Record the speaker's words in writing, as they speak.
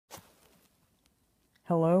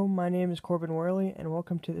Hello, my name is Corbin Worley, and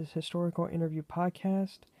welcome to this historical interview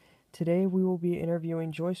podcast. Today we will be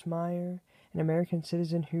interviewing Joyce Meyer, an American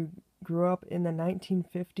citizen who grew up in the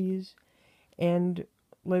 1950s and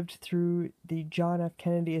lived through the John F.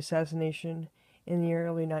 Kennedy assassination in the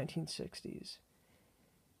early 1960s.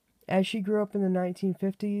 As she grew up in the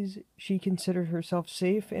 1950s, she considered herself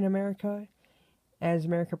safe in America, as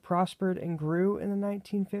America prospered and grew in the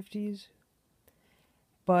 1950s.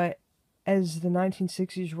 But as the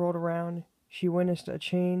 1960s rolled around, she witnessed a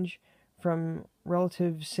change from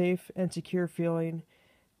relative safe and secure feeling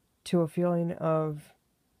to a feeling of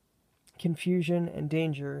confusion and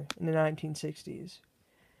danger in the 1960s.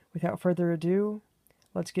 Without further ado,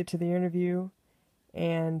 let's get to the interview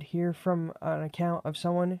and hear from an account of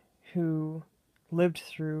someone who lived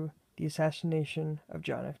through the assassination of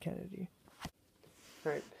John F. Kennedy.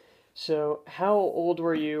 All right. So, how old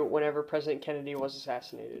were you whenever President Kennedy was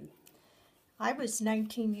assassinated? I was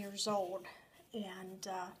 19 years old and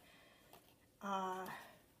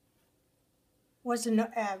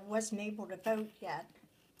wasn't able to vote yet.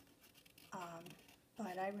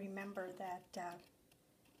 But I remember that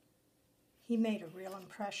he made a real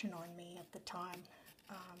impression on me at the time.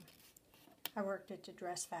 I worked at the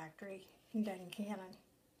dress factory in Duncannon,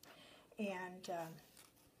 and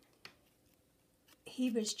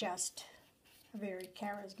he was just a very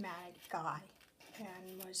charismatic guy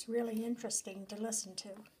and was really interesting to listen to.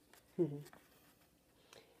 Mm-hmm.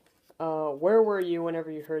 Where were you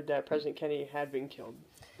whenever you heard that President Kennedy had been killed?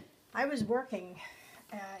 I was working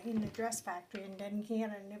in the dress factory in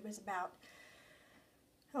Duncannon. It was about,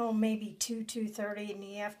 maybe 2:30 in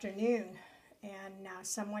the afternoon, and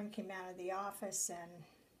someone came out of the office and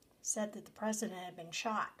said that the president had been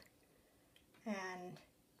shot and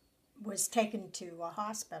was taken to a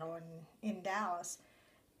hospital in Dallas.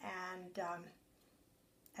 And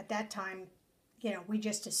at that time, we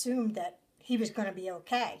just assumed that he was going to be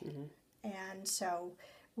okay. Mm-hmm. And so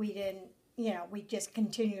we didn't, we just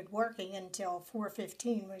continued working until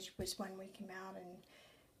 4:15, which was when we came out.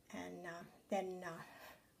 And then,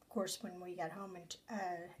 of course, when we got home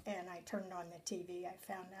and I turned on the TV, I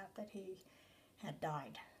found out that he had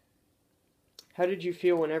died. How did you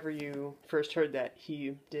feel whenever you first heard that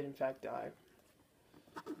he did in fact die?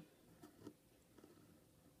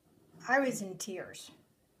 I was in tears.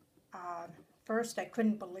 First, I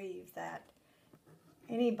couldn't believe that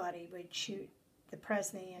anybody would shoot the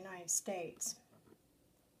President of the United States.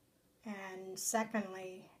 And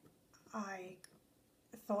secondly, I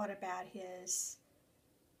thought about his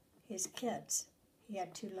kids. He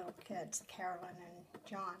had two little kids, Carolyn and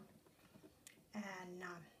John. And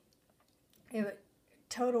it was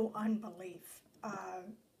total unbelief.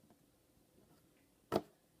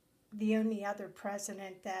 The only other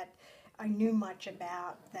president that I knew much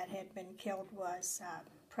about that had been killed was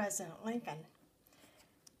President Lincoln.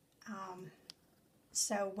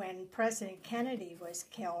 So when President Kennedy was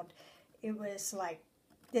killed, it was like,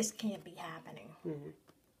 this can't be happening. Mm-hmm.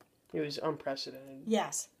 It was unprecedented.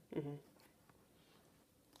 Yes. Mm-hmm.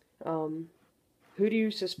 Who do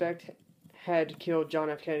you suspect had killed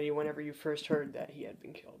John F. Kennedy whenever you first heard that he had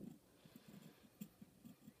been killed?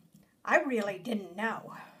 I really didn't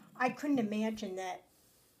know. I couldn't imagine that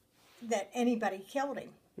anybody killed him.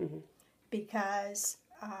 Mm-hmm. Because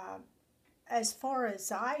as far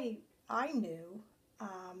as I knew,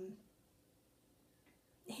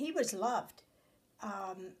 he was loved.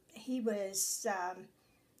 He was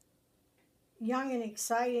young and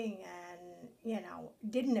exciting and,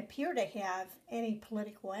 didn't appear to have any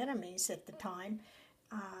political enemies at the time.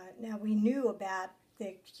 Now, we knew about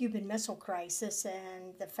the Cuban Missile Crisis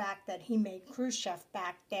and the fact that he made Khrushchev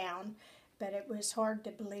back down, but it was hard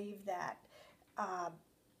to believe that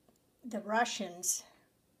the Russians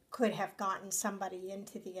could have gotten somebody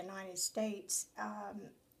into the United States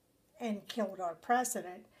and killed our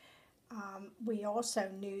president. We also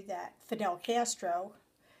knew that Fidel Castro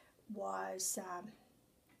was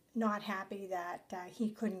not happy that he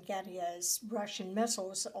couldn't get his Russian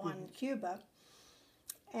missiles on mm-hmm. Cuba.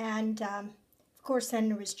 And of course, then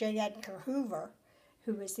there was J. Edgar Hoover,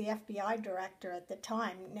 who was the FBI director at the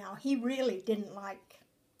time. Now, he really didn't like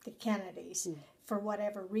the Kennedys for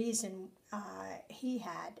whatever reason he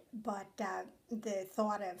had, but the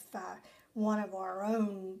thought of one of our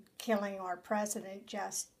own killing our president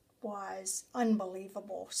just was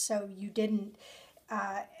unbelievable. So you didn't,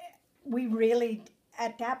 we really,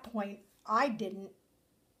 at that point, I didn't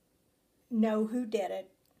know who did it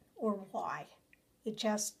or why. It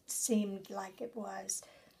just seemed like it was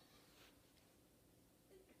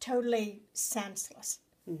totally senseless.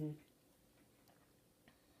 Mm-hmm.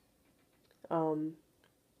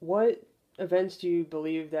 What events do you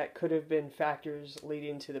believe that could have been factors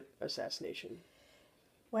leading to the assassination?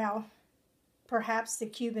 Well, perhaps the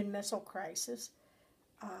Cuban Missile Crisis,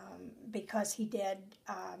 because he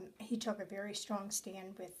took a very strong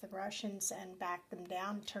stand with the Russians and backed them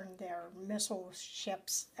down, turned their missile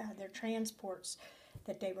ships, their transports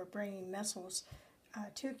that they were bringing missiles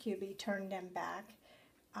to Cuba, he turned them back.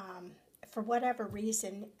 For whatever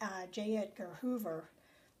reason, J. Edgar Hoover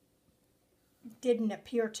didn't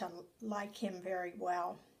appear to like him very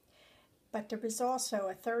well. But there was also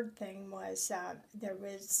a third thing was there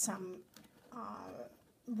was some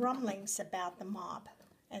rumblings about the mob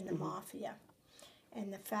and the mafia,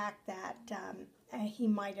 and the fact that he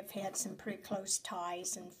might have had some pretty close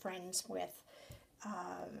ties and friends with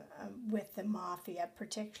the mafia,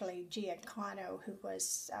 particularly Giancano, who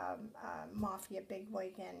was a mafia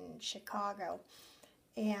bigwig in Chicago,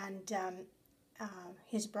 and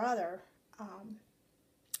his brother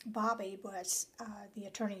Bobby was the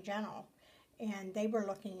Attorney General, and they were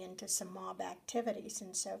looking into some mob activities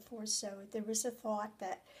and so forth. So there was a thought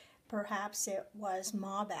that perhaps it was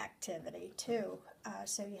mob activity too.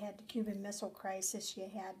 So you had the Cuban Missile Crisis, you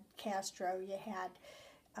had Castro, you had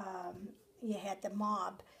the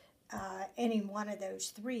mob. Any one of those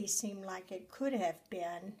three seemed like it could have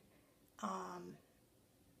been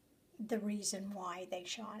the reason why they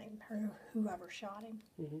shot him, or whoever shot him.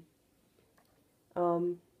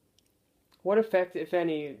 Mm-hmm. What effect, if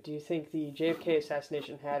any, do you think the JFK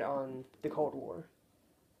assassination had on the Cold War?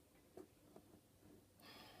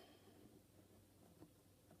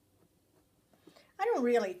 I don't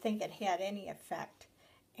really think it had any effect.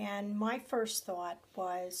 And my first thought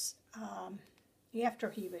was, after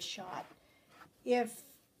he was shot, if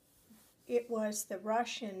it was the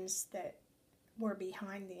Russians that were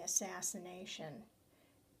behind the assassination,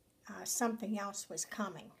 something else was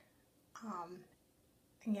coming.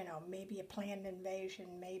 Maybe a planned invasion,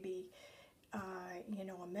 maybe,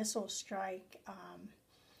 a missile strike.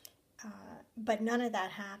 But none of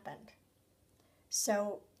that happened.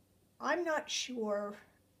 So I'm not sure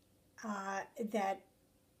that,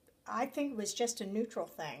 I think it was just a neutral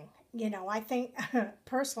thing. I think,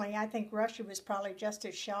 personally, I think Russia was probably just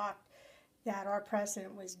as shocked that our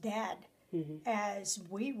president was dead as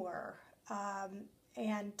we were.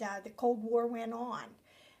 And the Cold War went on.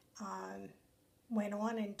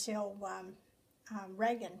 Until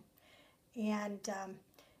Reagan. And,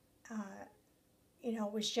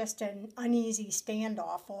 it was just an uneasy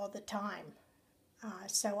standoff all the time.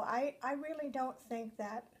 So I really don't think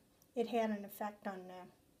that it had an effect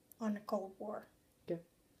on the Cold War. Okay.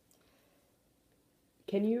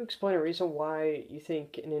 Can you explain a reason why you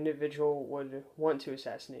think an individual would want to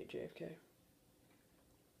assassinate JFK?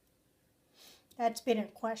 That's been a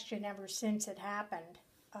question ever since it happened.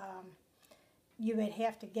 You would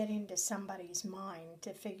have to get into somebody's mind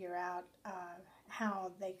to figure out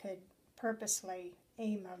how they could purposely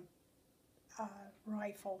aim a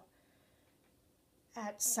rifle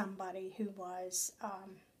at somebody who was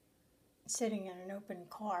sitting in an open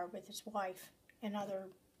car with his wife and other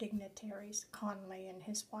dignitaries, Connally and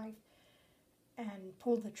his wife, and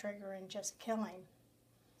pull the trigger and just kill him.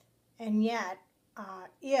 And yet,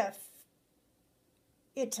 if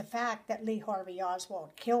it's a fact that Lee Harvey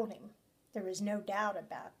Oswald killed him, there is no doubt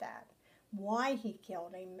about that. Why he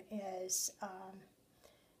killed him is,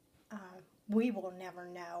 we will never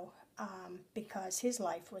know, because his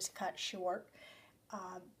life was cut short.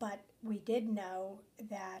 But we did know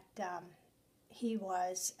that he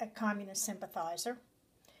was a communist sympathizer,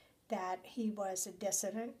 that he was a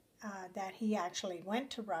dissident, that he actually went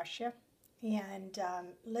to Russia and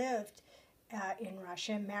lived in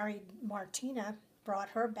Russia, married Martina, brought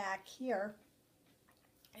her back here,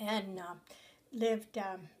 and lived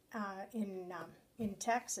in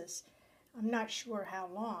Texas. I'm not sure how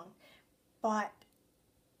long, but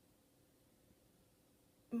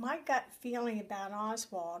my gut feeling about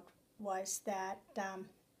Oswald was that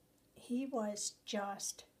he was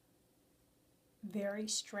just very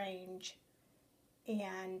strange,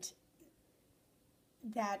 and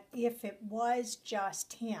that if it was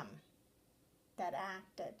just him that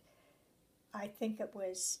acted, I think it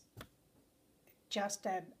was just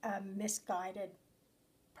a misguided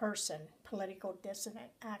person, political dissident,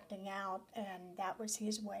 acting out, and that was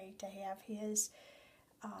his way to have his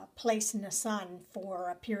place in the sun for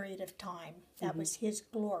a period of time. That was his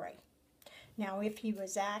glory. Now, if he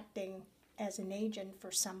was acting as an agent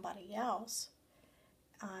for somebody else,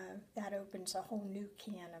 that opens a whole new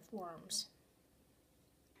can of worms.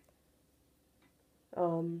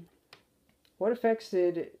 What effects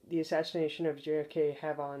did the assassination of JFK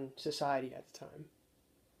have on society at the time?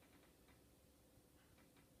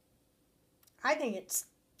 I think it's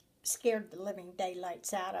scared the living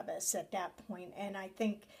daylights out of us at that point. And I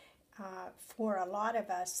think for a lot of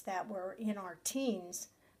us that were in our teens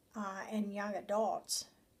and young adults,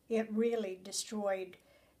 it really destroyed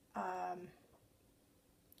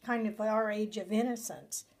kind of our age of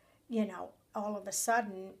innocence. You know, all of a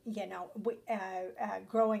sudden, you know,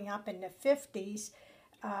 growing up in the 50s,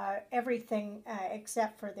 everything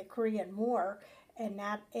except for the Korean War, and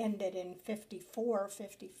that ended in 54,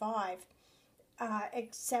 55.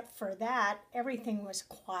 Except for that, everything was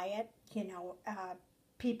quiet. You know,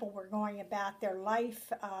 people were going about their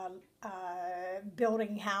life,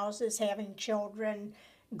 building houses, having children,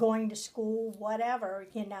 going to school, whatever,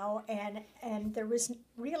 you know, and there was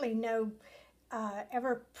really no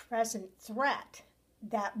ever-present threat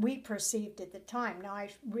that we perceived at the time. Now, I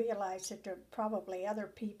realize that there probably other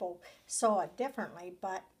people saw it differently,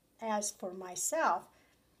 but as for myself,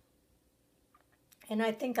 and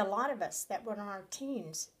I think a lot of us that were in our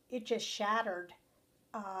teens, it just shattered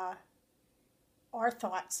our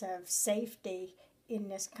thoughts of safety in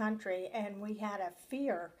this country, and we had a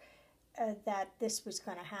fear that this was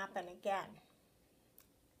going to happen again.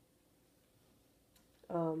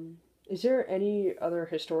 Is there any other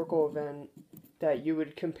historical event that you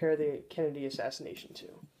would compare the Kennedy assassination to?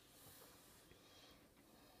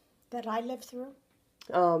 That I lived through?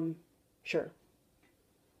 Sure.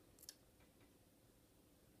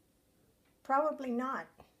 Probably not.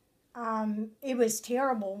 It was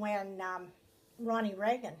terrible when Ronnie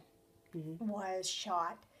Reagan was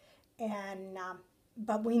shot, and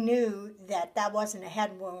but we knew that that wasn't a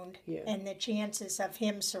head wound, and the chances of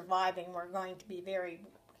him surviving were going to be very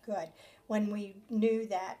good. When we knew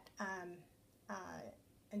that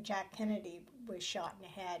Jack Kennedy was shot in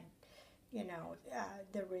the head, you know,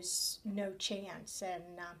 there was no chance.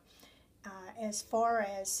 And as far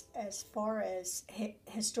as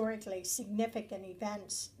historically significant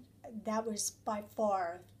events, that was by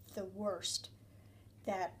far the worst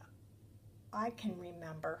that I can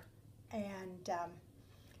remember, and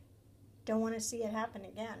don't want to see it happen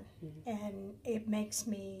again. And it makes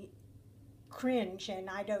me cringe, and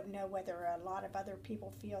I don't know whether a lot of other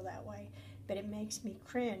people feel that way, but it makes me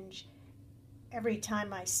cringe every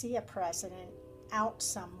time I see a president out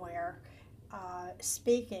somewhere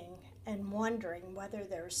speaking and wondering whether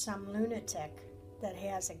there's some lunatic that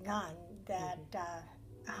has a gun that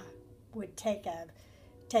would take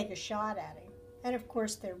a shot at him. And of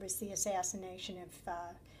course, there was the assassination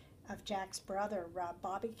of Jack's brother,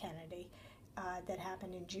 Bobby Kennedy, that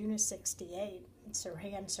happened in June of '68.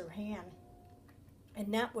 Sirhan.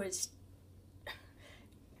 And that was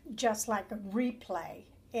just like a replay.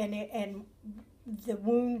 And the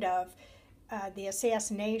wound of the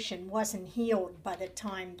assassination wasn't healed by the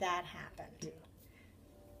time that happened. Yeah.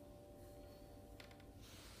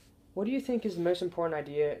 What do you think is the most important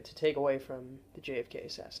idea to take away from the JFK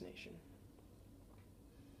assassination?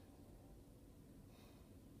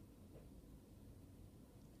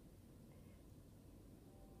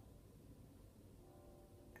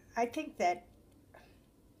 I think that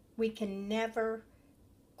we can never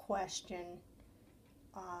question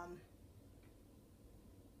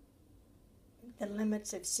the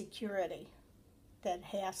limits of security that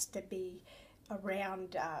has to be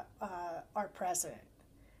around our president.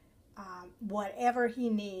 Whatever he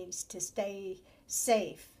needs to stay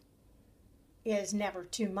safe is never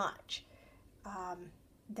too much.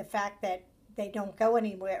 The fact that they don't go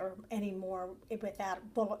anywhere anymore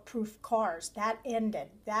without bulletproof cars, that ended.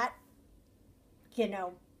 That, you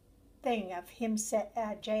know, thing of him,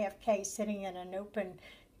 JFK sitting in an open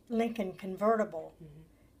Lincoln convertible,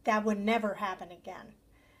 that would never happen again.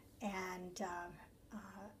 And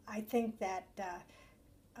I think that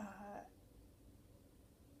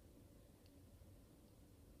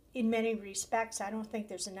in many respects, I don't think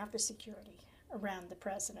there's enough of security around the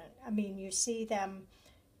president. I mean, you see them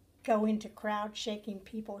go into crowds shaking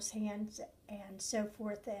people's hands and so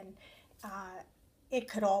forth, and it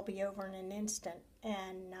could all be over in an instant.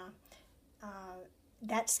 And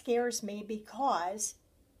that scares me, because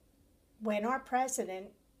when our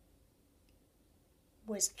president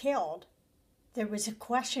was killed, there was a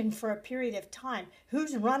question for a period of time,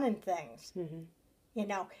 who's running things? You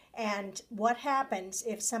know, and what happens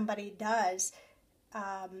if somebody does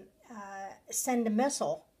send a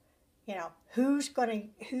missile? You know, who's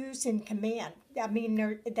in command? I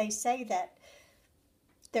mean, they say that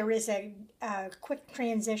there is a quick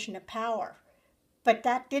transition of power, but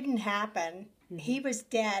that didn't happen. He was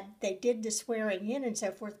dead. They did the swearing in and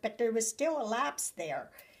so forth, but there was still a lapse there,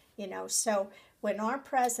 you know. So when our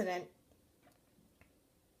president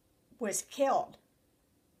was killed,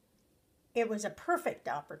 it was a perfect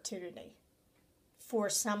opportunity for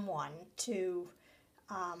someone to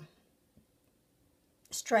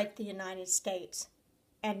strike the United States,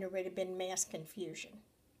 and there would have been mass confusion.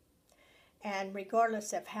 And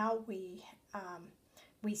regardless of how we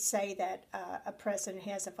say that a president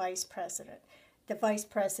has a vice president, the vice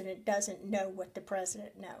president doesn't know what the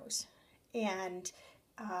president knows. And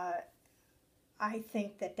I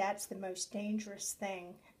think that that's the most dangerous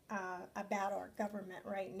thing about our government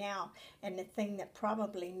right now. And the thing that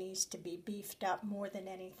probably needs to be beefed up more than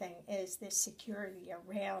anything is the security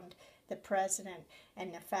around the president,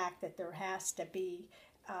 and the fact that there has to be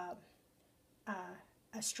a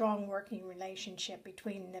strong working relationship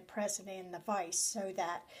between the president and the vice, so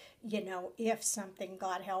that, you know, if something,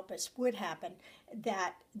 God help us, would happen,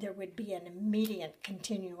 that there would be an immediate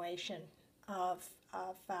continuation of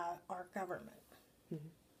our government. Mm-hmm.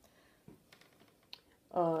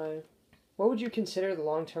 What would you consider the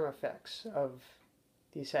long-term effects of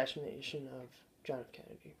the assassination of John F.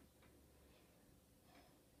 Kennedy?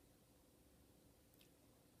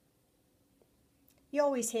 You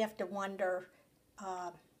always have to wonder,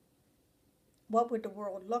 what would the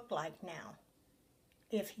world look like now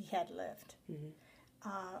if he had lived? Mm-hmm.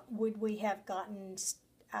 Would we have gotten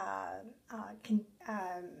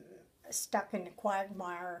stuck in the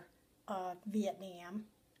quagmire of Vietnam?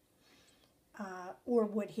 Or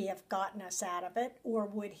would he have gotten us out of it? Or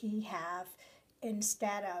would he have,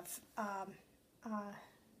 instead of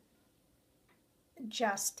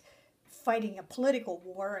just fighting a political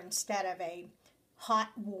war instead of a hot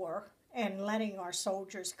war and letting our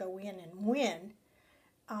soldiers go in and win,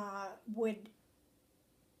 how would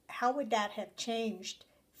that have changed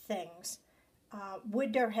things?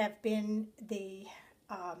 Would there have been the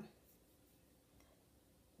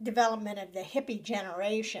development of the hippie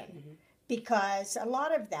generation? Mm-hmm. Because a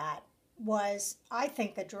lot of that was, I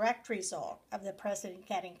think, a direct result of the president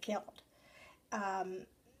getting killed.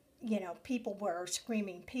 You know, people were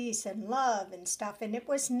screaming peace and love and stuff, and it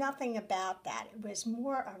was nothing about that. It was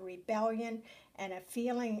more a rebellion and a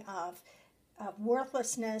feeling of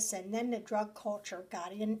worthlessness, and then the drug culture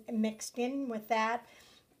got mixed in with that.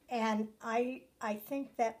 And I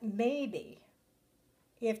think that maybe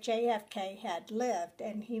if JFK had lived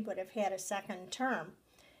and he would have had a second term,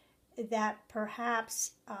 that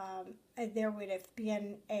perhaps there would have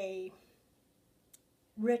been a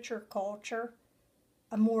richer culture,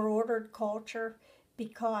 a more ordered culture,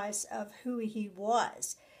 because of who he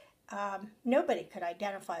was. Nobody could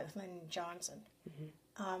identify with Lyndon Johnson.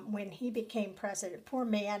 Mm-hmm. When he became president, poor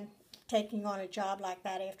man, taking on a job like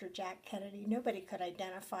that after Jack Kennedy, nobody could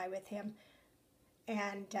identify with him.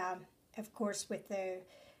 And of course, with the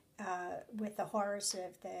horrors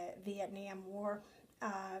of the Vietnam War,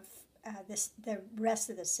 the rest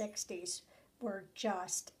of the 60s were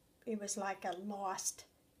just, it was like a lost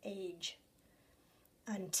age,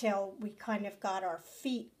 until we kind of got our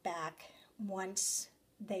feet back once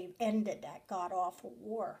they ended that god-awful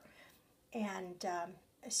war, and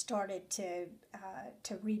started to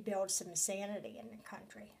rebuild some sanity in the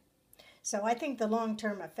country. So I think the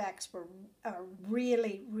long-term effects were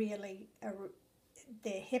really, really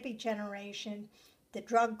the hippie generation, the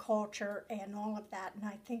drug culture, and all of that. And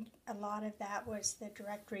I think a lot of that was the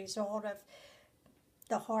direct result of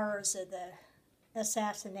the horrors of the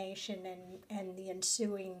assassination and the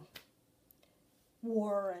ensuing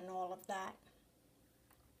war and all of that.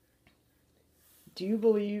 Do you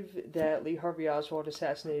believe that Lee Harvey Oswald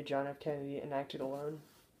assassinated John F. Kennedy and acted alone?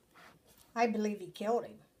 I believe he killed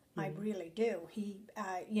him. Mm-hmm. I really do. He,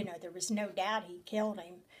 there was no doubt he killed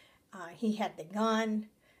him. He had the gun.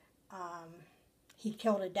 He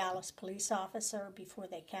killed a Dallas police officer before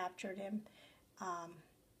they captured him.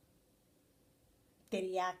 Did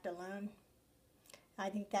he act alone? I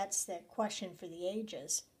think that's the question for the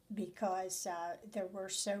ages, because there were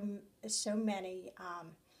so many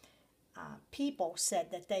people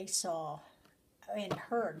said that they saw and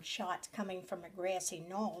heard shots coming from a grassy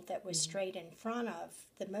knoll that was straight in front of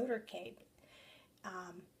the motorcade.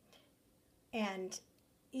 And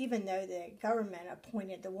even though the government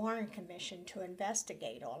appointed the Warren Commission to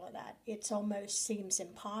investigate all of that, it almost seems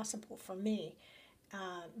impossible for me,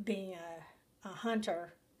 being a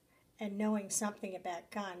hunter and knowing something about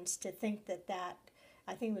guns, to think that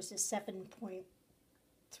I think it was a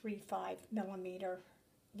 7.35 millimeter,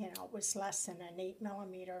 it was less than an 8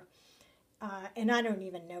 millimeter. And I don't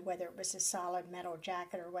even know whether it was a solid metal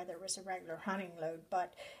jacket or whether it was a regular hunting load,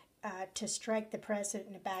 but to strike the president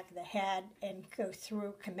in the back of the head and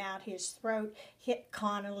come out his throat, hit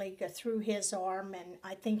Connally, go through his arm, and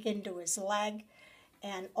I think into his leg,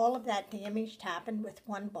 and all of that damage happened with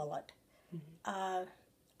one bullet. Mm-hmm.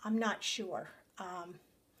 I'm not sure.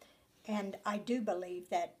 And I do believe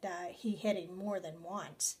that he hit him more than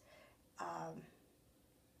once.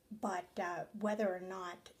 But whether or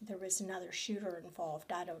not there was another shooter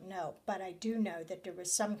involved, I don't know. But I do know that there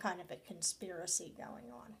was some kind of a conspiracy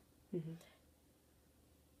going on. Mm-hmm.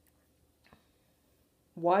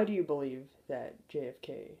 Why do you believe that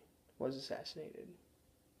JFK was assassinated?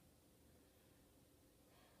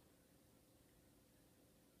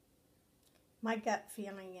 My gut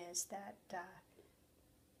feeling is that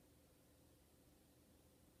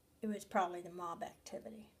it was probably the mob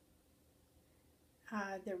activity.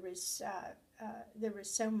 There was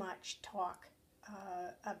so much talk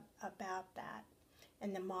about that,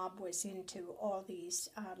 and the mob was into all these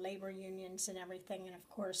labor unions and everything, and of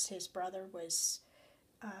course his brother was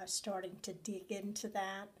starting to dig into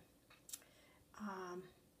that.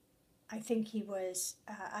 I think he was.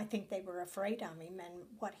 I think they were afraid of him and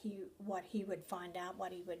what he would find out,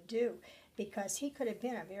 what he would do, because he could have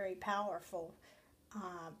been a very powerful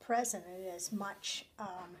president, as much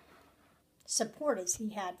support as he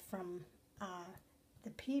had from the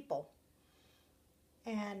people.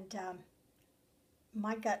 And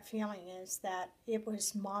my gut feeling is that it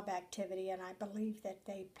was mob activity, and I believe that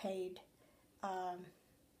they paid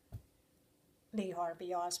Lee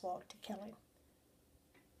Harvey Oswald to kill him.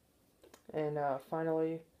 And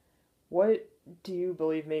finally, what do you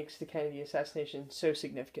believe makes the Kennedy assassination so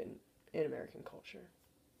significant in American culture?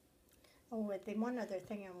 Oh, the one other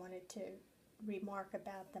thing I wanted to remark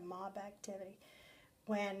about the mob activity,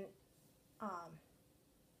 when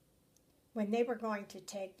they were going to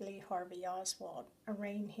take Lee Harvey Oswald,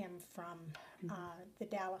 arraign him from the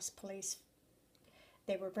Dallas police,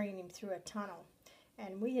 they were bringing him through a tunnel,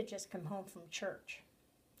 and we had just come home from church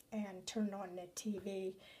and turned on the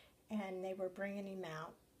TV, and they were bringing him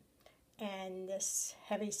out, and this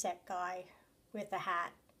heavyset guy with a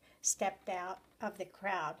hat stepped out of the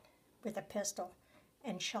crowd with a pistol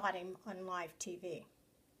and shot him on live TV.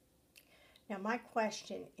 Now my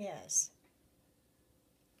question is,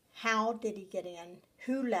 how did he get in?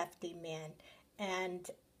 Who left him in? And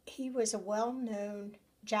he was a well-known,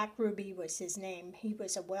 Jack Ruby was his name, he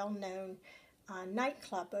was a well-known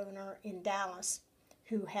nightclub owner in Dallas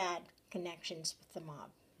who had connections with the mob.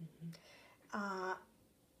 Mm-hmm.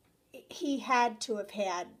 He had to have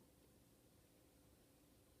had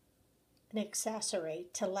an accessory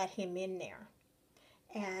to let him in there.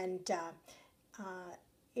 And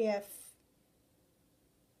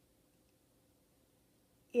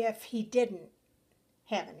if he didn't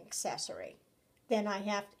have an accessory, then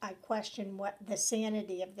I question what the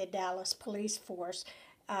sanity of the Dallas police force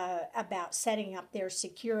about setting up their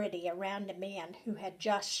security around a man who had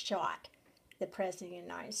just shot the President of the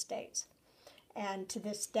United States. And to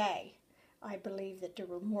this day, I believe that there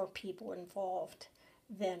were more people involved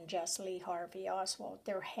than just Lee Harvey Oswald.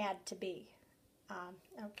 There had to be.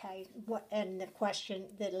 Okay. And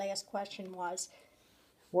the last question was,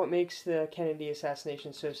 what makes the Kennedy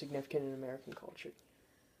assassination so significant in American culture?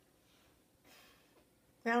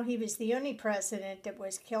 Well, he was the only president that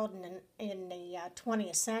was killed in the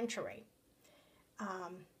 20th century.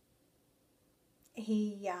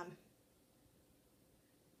 He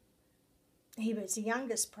was the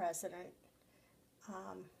youngest president.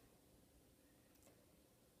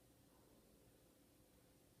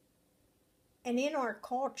 And in our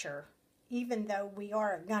culture, even though we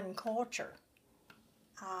are a gun culture,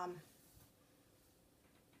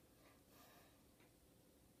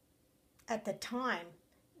 at the time,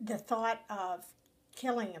 the thought of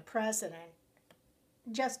killing a president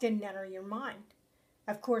just didn't enter your mind.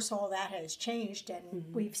 Of course, all that has changed,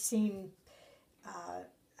 and we've seen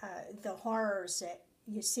the horrors that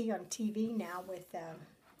you see on TV now with a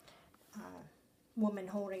woman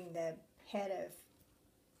holding the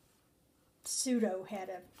pseudo-head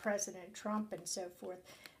of President Trump and so forth.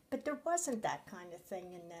 But there wasn't that kind of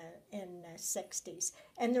thing in the 60s,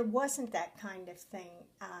 and there wasn't that kind of thing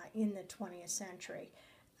in the 20th century.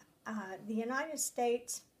 The United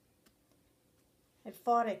States had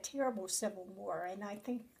fought a terrible civil war, and I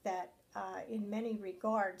think that in many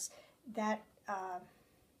regards that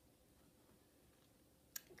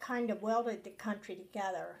kind of welded the country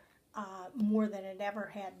together more than it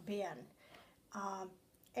ever had been.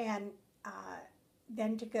 And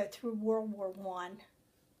then to go through World War I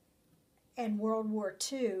and World War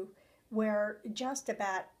II, where just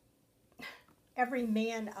about every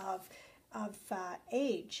man of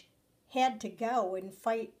age had to go and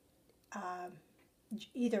fight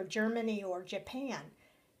either Germany or Japan,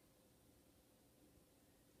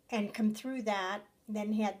 and come through that,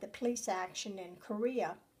 then had the police action in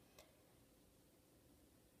Korea.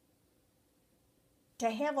 To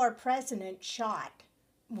have our president shot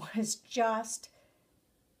was just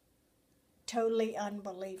totally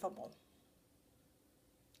unbelievable.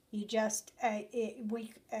 You just, I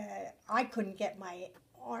couldn't get my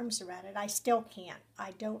arms around it. I still can't.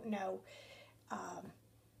 I don't know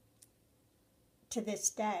to this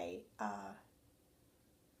day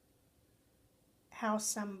how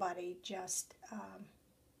somebody just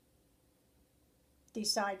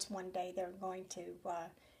decides one day they're going to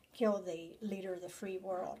kill the leader of the free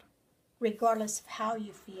world, regardless of how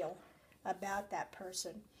you feel about that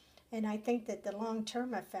person. And I think that the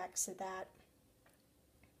long-term effects of that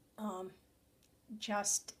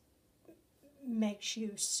just makes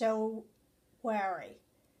you so wary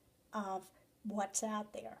of what's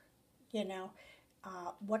out there. You know,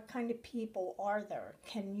 what kind of people are there?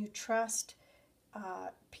 Can you trust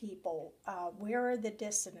people? Where are the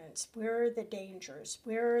dissidents? Where are the dangers?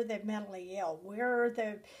 Where are the mentally ill? Where are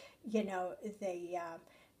the, you know, the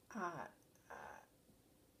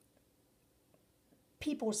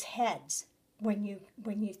people's heads when you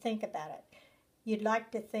think about it? You'd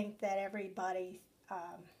like to think that everybody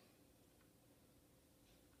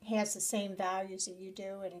has the same values that you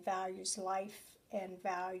do, and values life and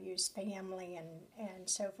values family and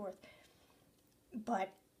so forth. But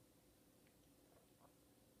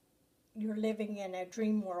you're living in a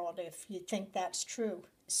dream world if you think that's true.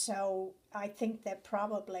 So I think that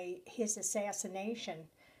probably his assassination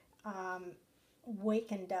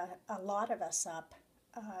wakened a lot of us up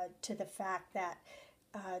to the fact that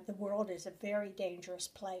the world is a very dangerous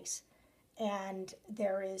place, and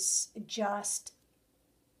there is just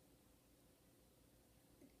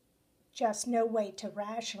no way to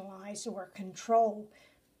rationalize or control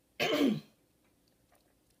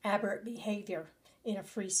aberrant behavior in a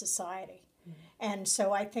free society. Mm-hmm. And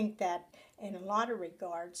so I think that in a lot of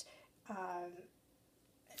regards,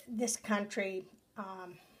 this country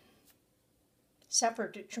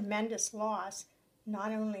suffered a tremendous loss,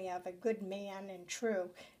 not only of a good man and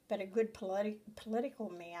true, but a good political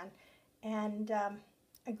man and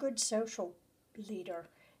a good social leader.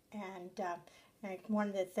 And one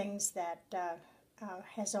of the things that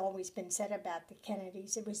has always been said about the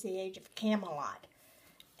Kennedys, it was the age of Camelot.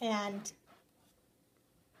 And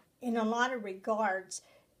in a lot of regards,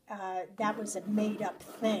 that was a made-up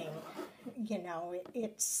thing. You know,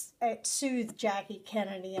 it soothed Jackie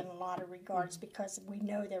Kennedy in a lot of regards because we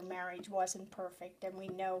know their marriage wasn't perfect and we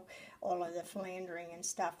know all of the philandering and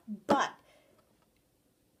stuff. But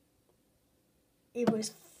it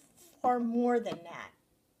was far more than that.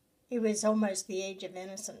 It was almost the age of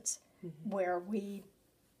innocence, mm-hmm. where we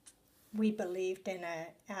believed in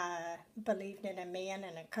a man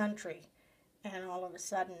and a country, and all of a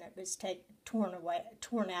sudden it was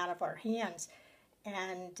torn out of our hands,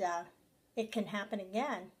 and it can happen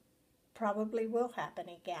again. Probably will happen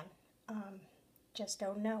again. Just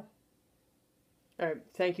don't know. All right.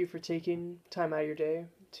 Thank you for taking time out of your day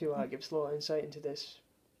to give us a little insight into this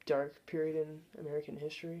dark period in American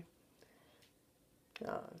history.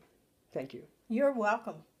 Thank you. You're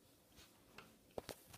welcome.